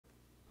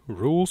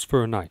Rules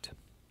for a Night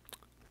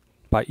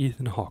by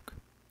Hawke.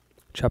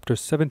 Chapter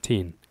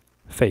 17.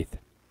 Faith.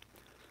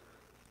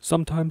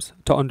 Sometimes,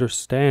 to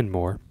understand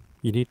more,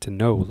 you need to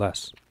know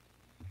less.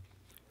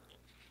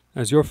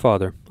 As your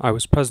father, I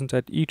was present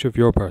at each of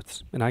your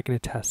births, and I can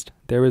attest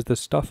there is the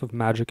stuff of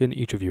magic in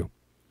each of you.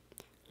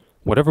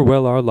 Whatever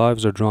well our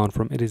lives are drawn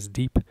from, it is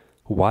deep,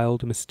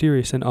 wild,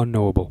 mysterious, and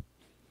unknowable.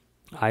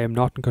 I am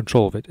not in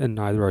control of it, and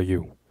neither are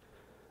you.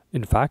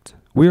 In fact,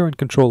 we are in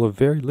control of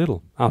very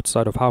little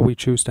outside of how we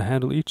choose to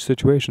handle each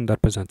situation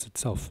that presents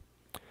itself.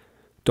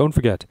 Don't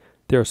forget,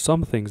 there are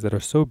some things that are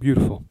so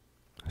beautiful,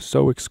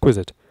 so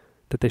exquisite,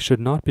 that they should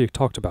not be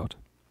talked about.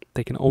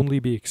 They can only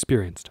be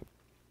experienced.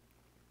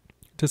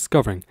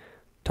 Discovering,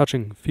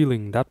 touching,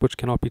 feeling that which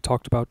cannot be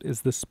talked about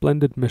is the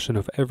splendid mission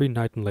of every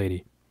knight and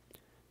lady.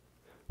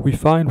 We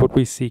find what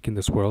we seek in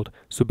this world,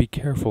 so be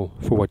careful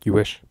for what you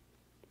wish.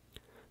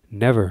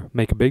 Never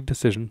make a big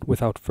decision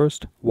without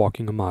first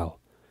walking a mile.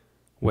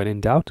 When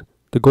in doubt,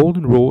 the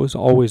golden rule is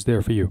always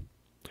there for you.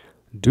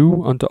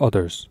 Do unto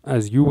others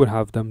as you would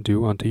have them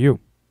do unto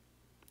you.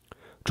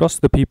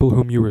 Trust the people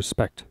whom you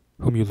respect,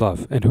 whom you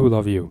love, and who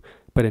love you,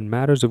 but in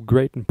matters of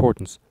great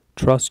importance,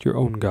 trust your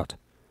own gut.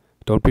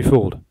 Don't be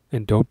fooled,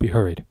 and don't be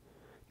hurried.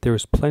 There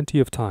is plenty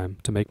of time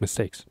to make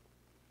mistakes.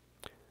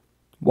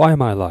 Why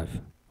am I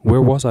alive?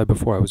 Where was I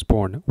before I was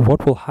born?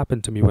 What will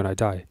happen to me when I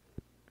die?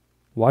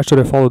 Why should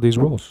I follow these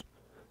rules?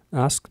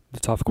 Ask the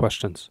tough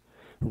questions.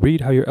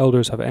 Read how your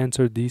elders have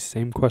answered these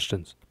same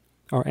questions.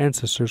 Our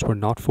ancestors were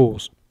not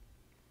fools.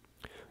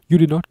 You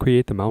did not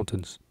create the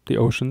mountains, the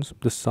oceans,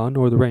 the sun,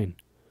 or the rain.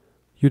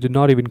 You did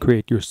not even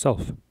create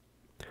yourself.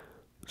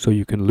 So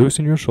you can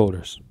loosen your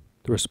shoulders.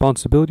 The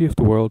responsibility of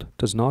the world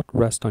does not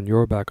rest on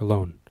your back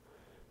alone.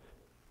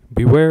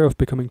 Beware of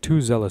becoming too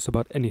zealous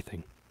about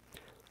anything.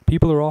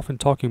 People are often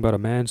talking about a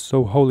man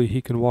so holy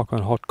he can walk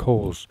on hot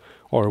coals,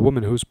 or a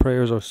woman whose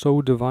prayers are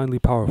so divinely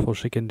powerful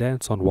she can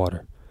dance on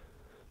water.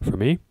 For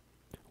me,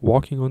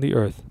 walking on the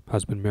earth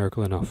has been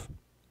miracle enough.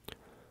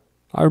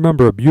 I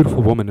remember a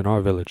beautiful woman in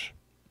our village,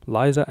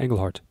 Liza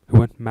Engelhart, who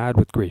went mad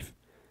with grief.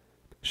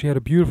 She had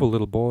a beautiful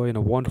little boy and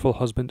a wonderful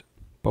husband,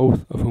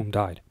 both of whom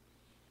died.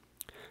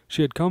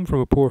 She had come from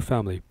a poor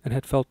family and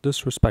had felt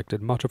disrespected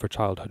much of her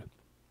childhood.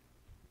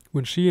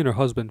 When she and her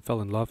husband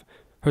fell in love,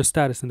 her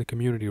status in the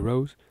community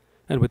rose,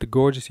 and with the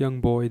gorgeous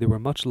young boy they were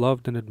much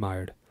loved and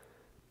admired.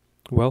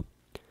 Well,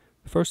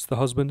 first the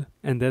husband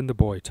and then the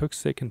boy took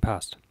sick and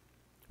passed.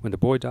 When the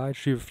boy died,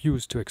 she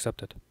refused to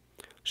accept it.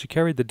 She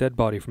carried the dead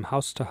body from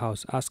house to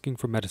house asking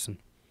for medicine.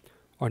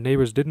 Our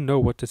neighbors didn't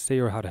know what to say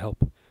or how to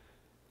help.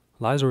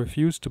 Liza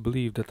refused to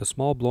believe that the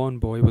small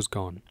blonde boy was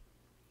gone.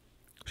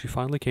 She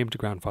finally came to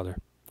grandfather.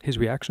 His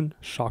reaction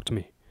shocked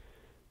me.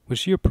 When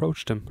she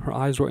approached him, her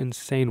eyes were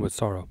insane with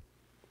sorrow.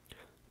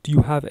 "Do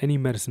you have any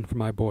medicine for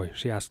my boy?"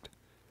 she asked.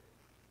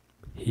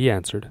 He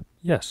answered,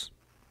 "Yes.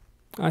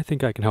 I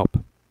think I can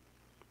help."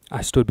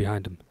 I stood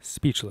behind him,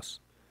 speechless.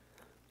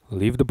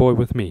 "Leave the boy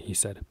with me," he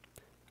said.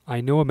 "I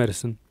know a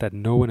medicine that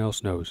no one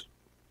else knows."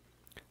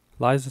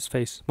 Liza's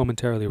face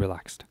momentarily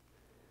relaxed.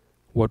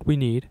 "What we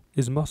need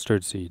is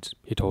mustard seeds,"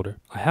 he told her.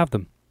 "I have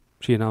them,"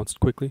 she announced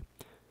quickly.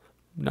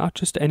 "Not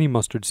just any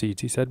mustard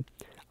seeds," he said.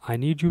 "I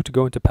need you to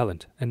go into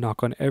Pellant and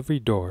knock on every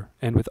door,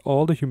 and with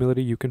all the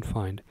humility you can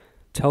find,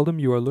 tell them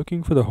you are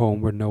looking for the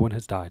home where no one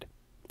has died.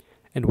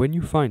 And when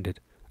you find it,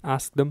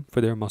 ask them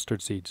for their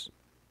mustard seeds.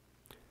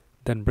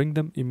 Then bring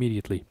them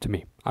immediately to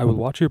me. I will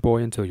watch your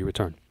boy until you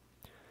return."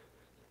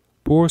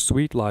 Poor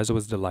sweet Liza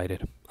was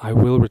delighted. "I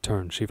will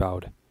return," she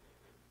vowed.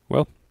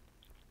 Well,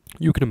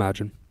 you can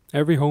imagine.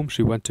 Every home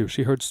she went to,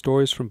 she heard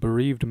stories from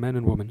bereaved men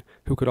and women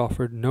who could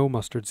offer no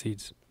mustard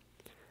seeds.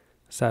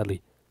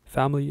 Sadly,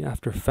 family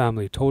after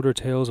family told her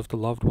tales of the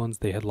loved ones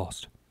they had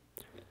lost.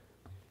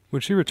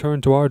 When she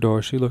returned to our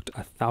door, she looked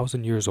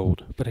 1,000 years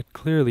old, but had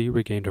clearly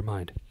regained her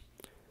mind.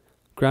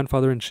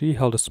 Grandfather and she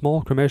held a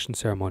small cremation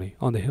ceremony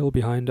on the hill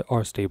behind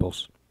our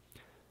stables.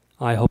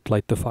 I helped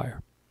light the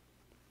fire.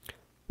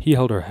 He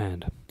held her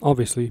hand.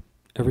 Obviously,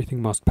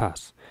 everything must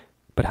pass.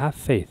 But have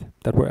faith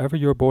that wherever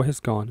your boy has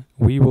gone,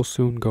 we will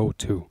soon go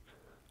too.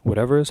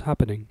 Whatever is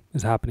happening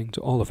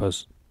to all of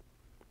us.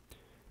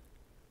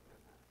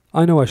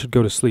 I know I should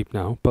go to sleep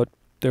now, but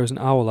there is an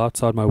owl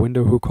outside my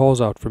window who calls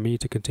out for me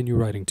to continue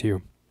writing to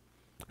you.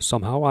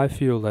 Somehow I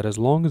feel that as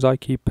long as I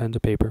keep pen to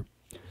paper,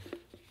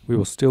 we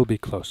will still be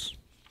close.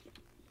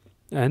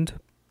 End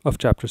of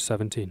chapter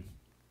 17.